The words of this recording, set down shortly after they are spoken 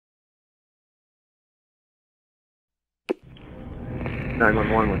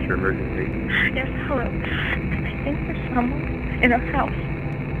911, what's your emergency? Yes, hello. I think there's someone in our house.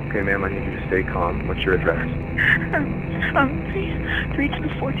 Okay, ma'am, I need you to stay calm. What's your address?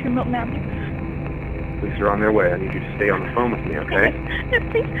 3242 Milton Avenue. Police are on their way. I need you to stay on the phone with me, okay? Yes,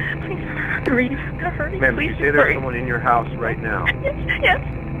 please. Hurry. Hurry. Ma'am, did you say there's someone in your house right now?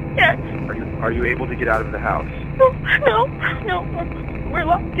 Yes. Are you able to get out of the house? No. We're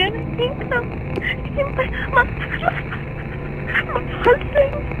locked in, I think. My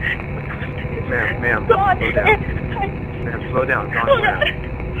husband. Ma'am, God. slow down. Ma'am, slow down. Gone where?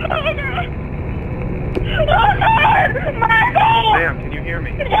 Michael! Ma'am, can you hear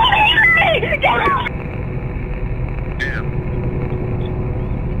me? Can you hear me?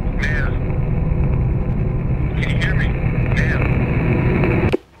 Ma'am, can you hear me? Ma'am,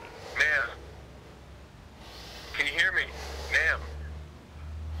 can you hear me?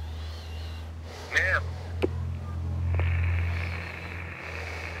 Ma'am.